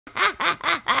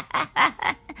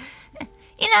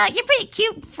And you're pretty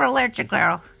cute for a literature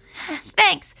girl.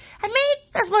 Thanks. I may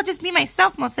as well just be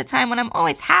myself most of the time when I'm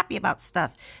always happy about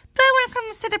stuff. But when it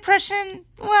comes to depression,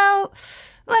 well,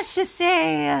 let's just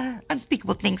say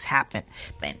unspeakable things happen.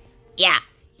 But yeah,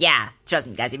 trust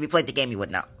me, guys. If you played the game, you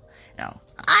would know. No,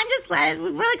 I'm just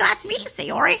really glad to meet you,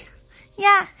 Sayori.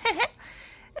 Yeah,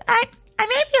 I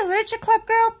may be a literature club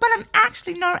girl, but I'm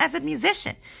actually known as a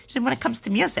musician. So when it comes to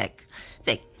music,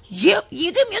 like you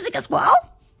do music as well?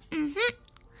 Mainly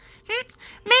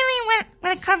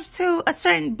when it comes to a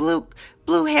certain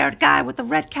blue-haired guy with a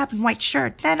red cap and white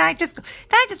shirt, then I just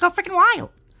go freaking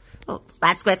wild. Well,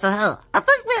 that's great to hear. I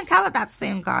think we encountered that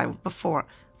same guy before,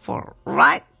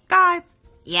 right, guys?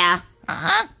 Yeah,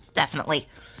 definitely.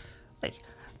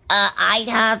 I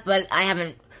have, but I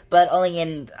haven't, but only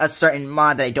in a certain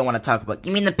mod that I don't want to talk about.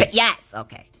 You mean the pit? Yes,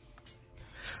 okay.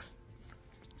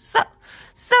 So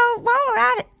while we're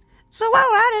at it,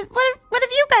 what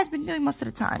have you guys been doing most of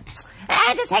the time? Just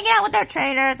hanging out with our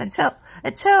trainers until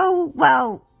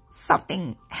well,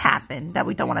 something happened that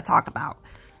we don't want to talk about.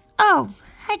 Oh,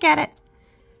 I get it.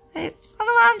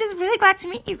 Although I'm just really glad to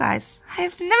meet you guys.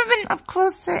 I've never been up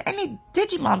close to any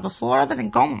Digimon before other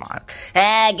than Gomamon.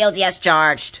 Guilty as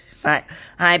charged. But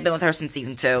I've been with her since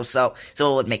season 2, so it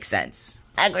would make sense.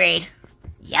 Agreed.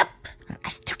 Yep. I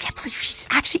still can't believe she's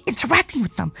actually interacting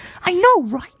with them. I know,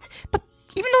 right? But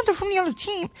even though they're from the other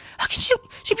team, how can she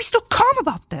be still calm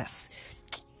about this?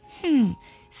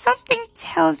 Something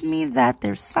tells me that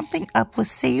there's something up with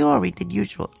Sayori than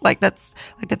usual. Like that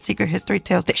secret history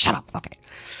tales. Shut up. Okay.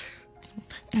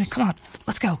 Anyway, come on.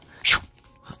 Let's go.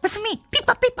 Wait for me. Beep,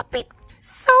 beep, beep, beep.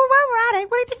 So while we're at it,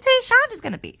 what do you think today's challenge is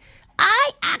going to be?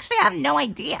 I actually have no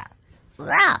idea.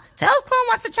 Wow. Tails Clone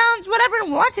wants to challenge whatever it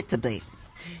wants it to be.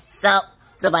 So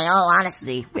by all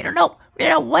honesty, we don't know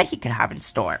what he could have in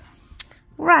store.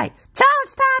 Right.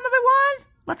 Challenge time, everyone.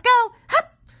 Let's go.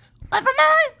 Hup. Wait for me.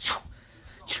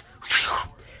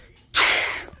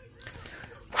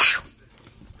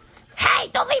 Hey,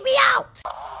 don't leave me out!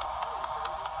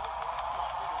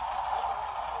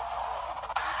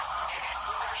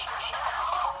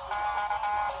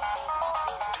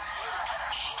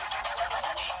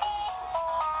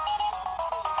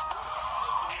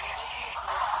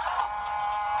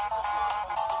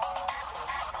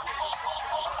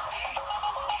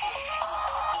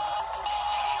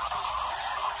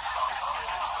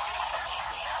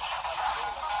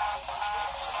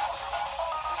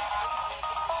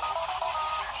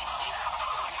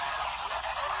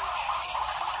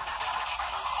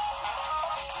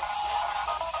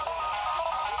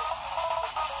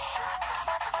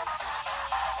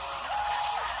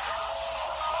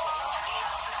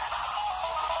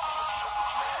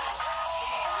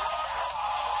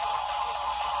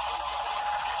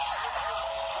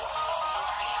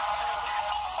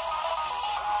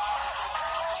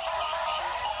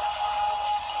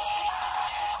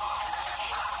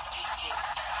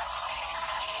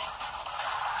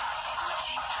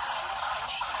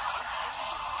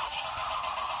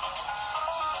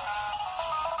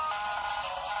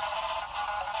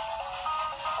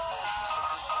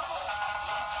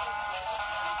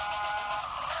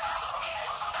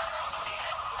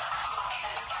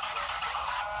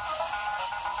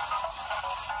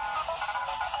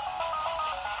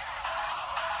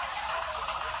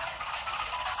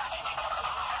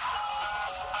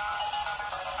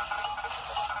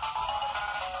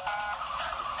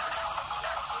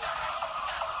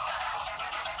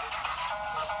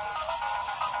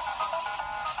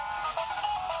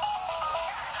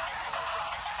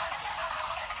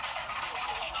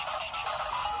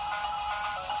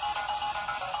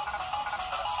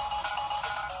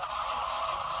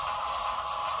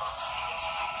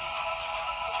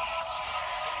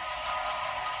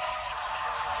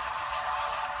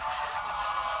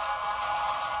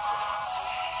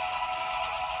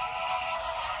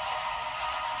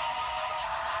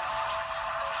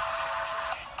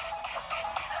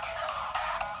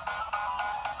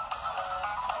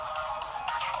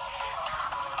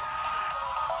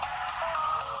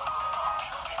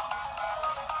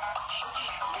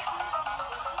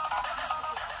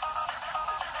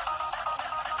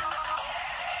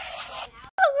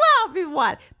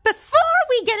 Everyone, before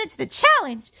we get into the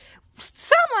challenge,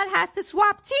 someone has to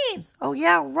swap teams. Oh,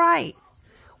 yeah, right.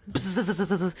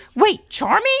 Wait,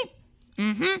 Charmy?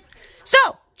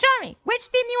 So, Charmy, which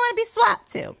team do you want to be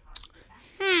swapped to?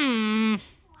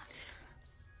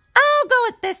 I'll go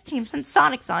with this team since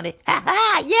Sonic's on it.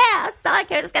 Haha, yeah, Sonic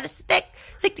here just gotta stick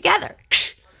together.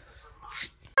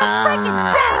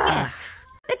 Freaking dang it!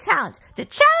 The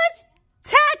challenge,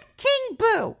 tag King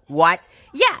Boo. What?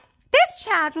 Yeah. This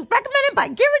challenge was recommended by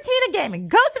Giratina Gaming.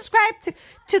 Go subscribe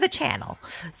to the channel.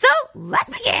 So, let's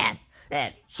begin.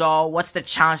 So, what's the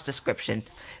challenge description?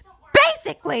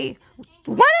 Basically,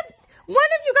 one of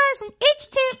you guys from each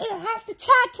team has to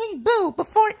tag King Boo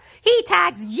before he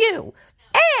tags you.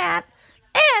 And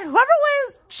whoever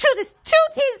wins chooses 2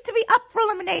 teams to be up for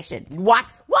elimination.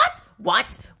 What?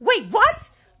 Wait, what?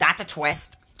 That's a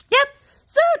twist. Yep.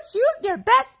 So choose your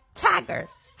best taggers.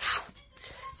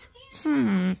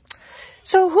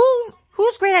 So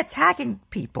who's great at tagging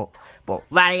people? Well,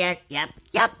 Lariat, yep.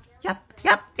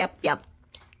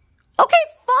 Okay,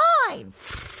 fine.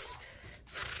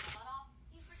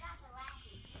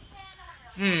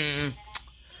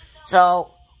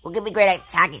 So, we're gonna be great at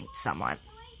tagging someone.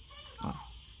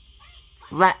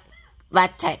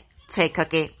 Take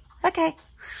Cookie. Okay.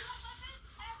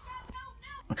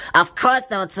 Of course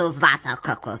they'll choose Latte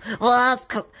Cookie. Who else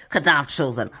could have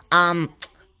chosen?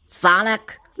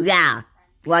 Sonic? Yeah,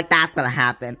 like that's gonna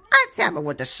happen. I tamper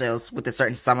with the shoes with a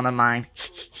certain someone of mine.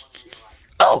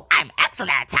 Oh, I'm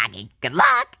excellent at tagging. Good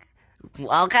luck.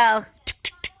 Okay.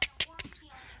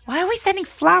 Why are we sending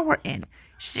Flower in?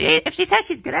 If she says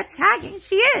she's good at tagging,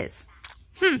 she is.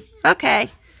 Okay.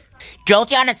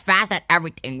 Jolteon is fast at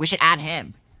everything. We should add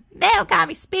him. They don't got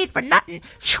me speed for nothing.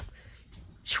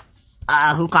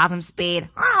 Who calls him Speed?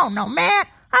 I don't know, man.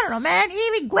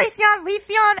 Eevee, Glaceon,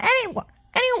 Leafeon,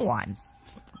 anyone.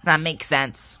 That makes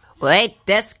sense. Well, ain't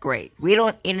this great? We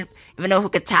don't even know who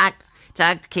could tag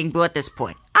King Boo at this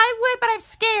point. I would, but I'm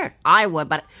scared. I would,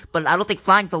 but I don't think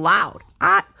flying's allowed.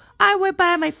 I would, but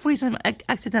I might freeze him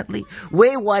accidentally.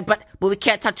 We would, but we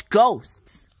can't touch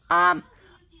ghosts. I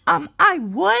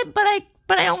would, but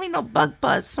I only know Bug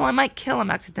Buzz, so I might kill him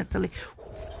accidentally.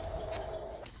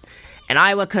 And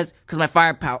I would, cause my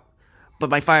firepower, but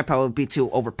my firepower would be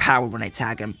too overpowered when I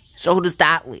tag him. So who does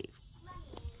that leave?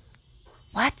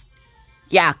 What?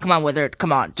 Yeah, come on, Wizard.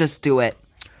 Come on, just do it.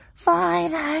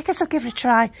 Fine, I guess I'll give it a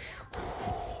try.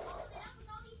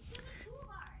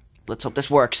 Let's hope this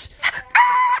works.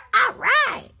 All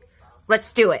right.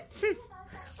 Let's do it.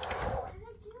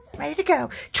 Ready to go.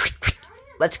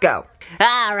 Let's go.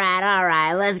 All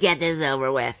right. Let's get this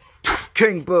over with.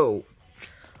 King Boo.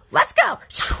 Let's go.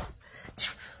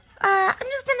 I'm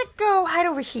just gonna go hide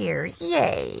over here.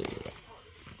 Yay.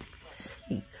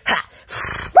 Woo!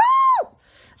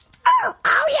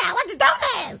 Oh yeah, let's do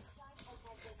this.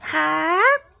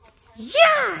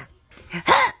 Yeah.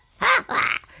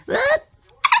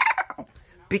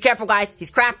 Be careful, guys. He's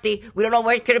crafty. We don't know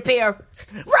where he could appear.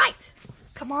 Right.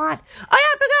 Come on. Oh yeah,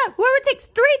 I forgot. Whoever takes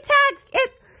 3 tags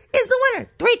is the winner.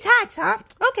 3 tags, huh?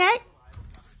 Okay.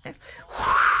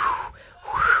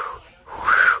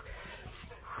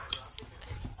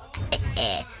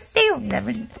 They'll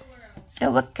never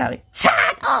know what coming.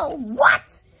 Tag! Oh,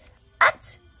 what?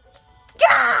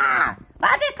 Yeah!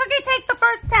 Latte Cookie takes the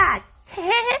first tag.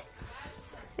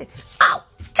 Oh,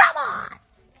 come on!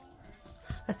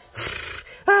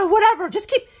 Whatever. Just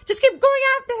keep going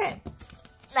after him.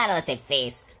 Not let's say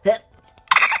face.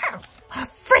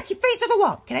 Freaky face to the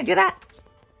wall. Can I do that?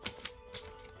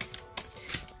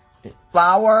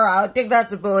 Flower, I think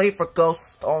that's ability for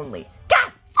ghosts only.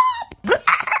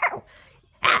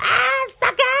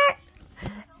 Sucker!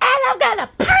 And I'm gonna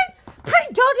print.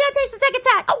 Jolteon takes the second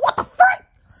tag. Oh, what the frick?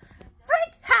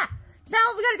 Ha! Now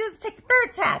all we gotta do is take the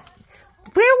 3rd tag.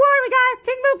 Pre-warning, guys.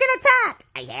 King Boo can attack.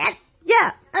 I had?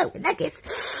 Yeah. Oh, in that case.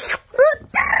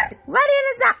 Larian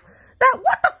is out.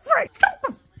 What the frick?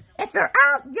 If you're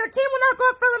out, your team will not go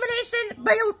up for elimination,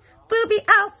 but you'll be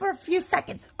out for a few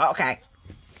seconds. Okay.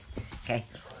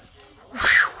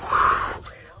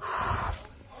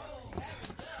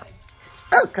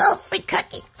 Oh, go free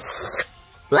cookie.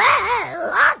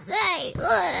 Latte.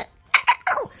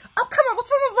 Oh, come on. What's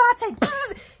wrong with Latte?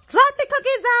 Latte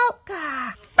Cookie's out.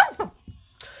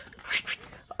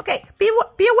 Okay, be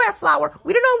aware, Flower.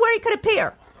 We don't know where he could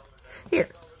appear. Here.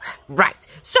 Right.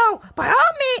 So, by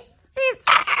all means...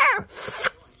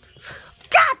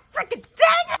 God freaking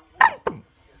dang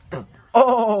it!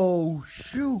 Oh,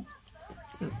 shoot.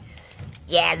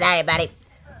 Yeah, sorry, buddy.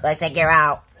 Looks like you're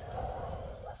out.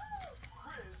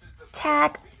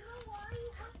 Tag.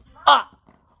 Oh,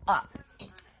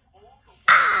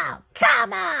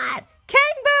 come on.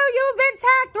 King Boo, you've been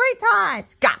tagged 3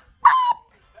 times. Got.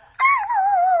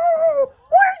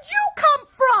 Where'd you come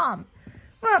from?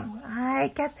 Well,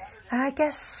 I guess,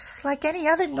 like any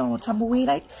other normal tumbleweed,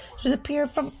 I just appear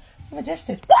from a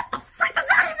distance. What the frick does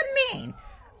that even mean?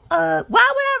 Well,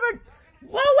 whatever.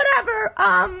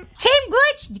 Team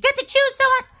Glitch, you get to choose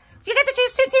someone. You get to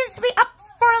choose 2 teams to be up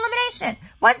for elimination.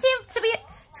 One team to be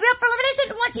up for elimination,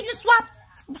 and one team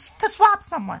to swap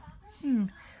someone.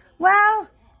 Well,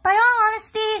 by all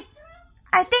honesty,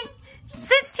 I think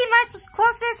since Team Ice was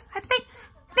closest, I think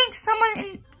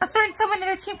someone in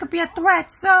their team could be a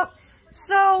threat. So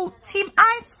Team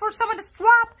Ice for someone to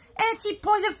swap, and Team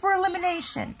Poison for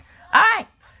elimination. All right.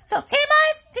 So Team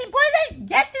Ice, Team Poison,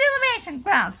 get to the elimination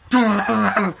grounds.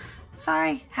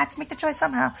 Sorry, had to make the choice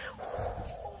somehow.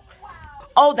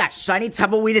 Oh, that shiny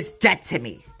tumbleweed is dead to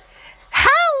me.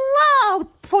 Hello,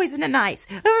 Poison and Ice.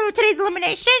 Today's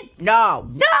elimination? No.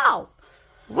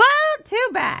 Well, too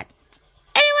bad.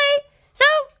 Anyway, so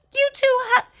you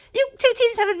two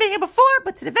teams haven't been here before,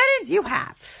 but to the veterans, you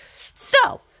have.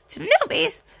 So, to the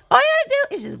newbies, all you gotta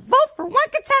do is just vote for one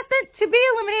contestant to be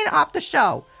eliminated off the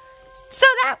show. So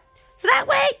that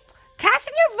way, cast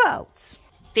in your votes.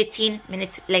 15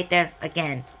 minutes later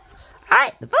again.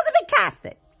 Alright, the votes have been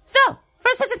casted. So,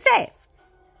 first person safe.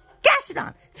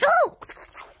 Gastrodon.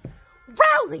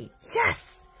 Rousey.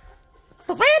 Yes.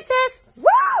 Lurantis.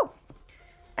 Woo!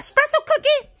 Espresso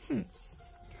Cookie.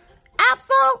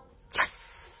 Absol.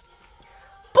 Yes.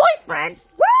 Boyfriend.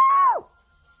 Woo!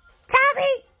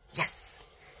 Tabby. Yes.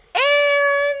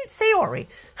 And Sayori.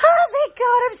 Oh, thank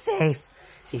God I'm safe.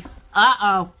 See.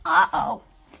 Uh-oh.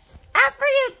 After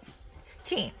you,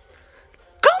 team.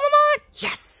 Gomamon.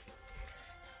 Yes.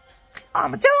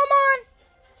 Armadillomon.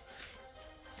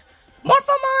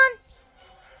 Morphomon.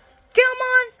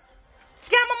 Gilmon.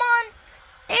 Gamamon.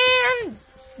 And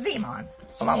Vmon.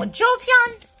 Along with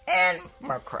Jolteon and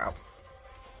Murkrow.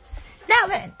 Now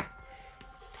then,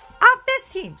 off this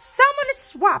team, someone is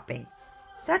swapping.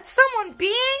 That someone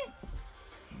being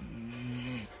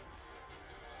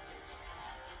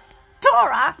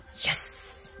Dora.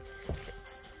 Yes.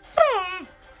 And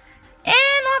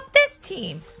off this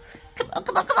team. Come on.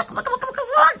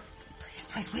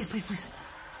 Please.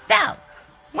 Now,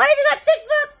 one of you got 6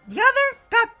 votes, the other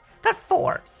got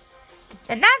 4.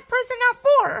 And that person got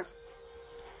 4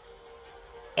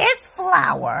 is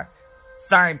Flower.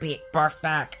 Sorry, Pete. Barf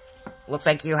back. Looks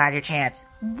like you had your chance.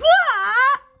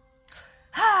 What?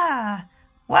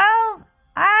 Well,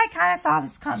 I kind of saw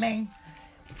this coming.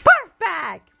 Barf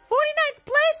bag, 49th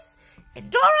place, and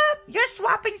Dora, you're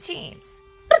swapping teams.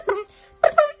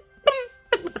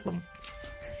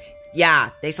 Yeah,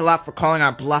 thanks a lot for calling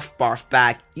our bluff, Barf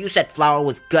bag. You said Flower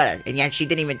was good, and yet she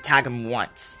didn't even tag him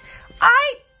once.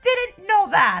 I didn't know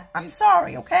that. I'm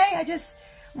sorry, okay? I just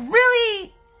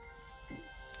really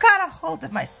got a hold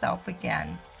of myself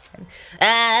again.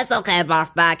 It's okay,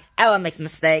 Barf bag. Everyone makes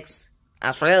mistakes.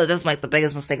 As for you, just make the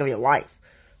biggest mistake of your life.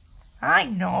 I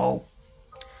know.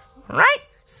 Right?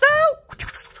 So,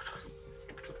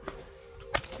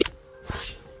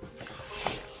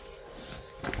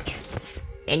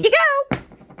 in you go.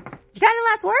 You got any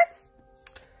last words?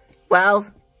 Well,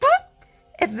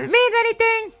 if it means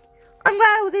anything, I'm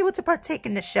glad I was able to partake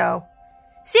in the show.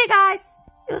 See you guys.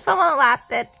 It was fun while it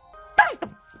lasted.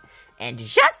 And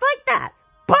just like that,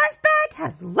 Barfbag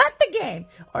has left the game.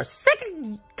 Our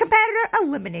second competitor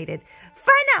eliminated.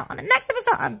 Find out on the next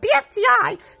episode on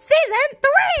BFTI Season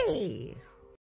 3.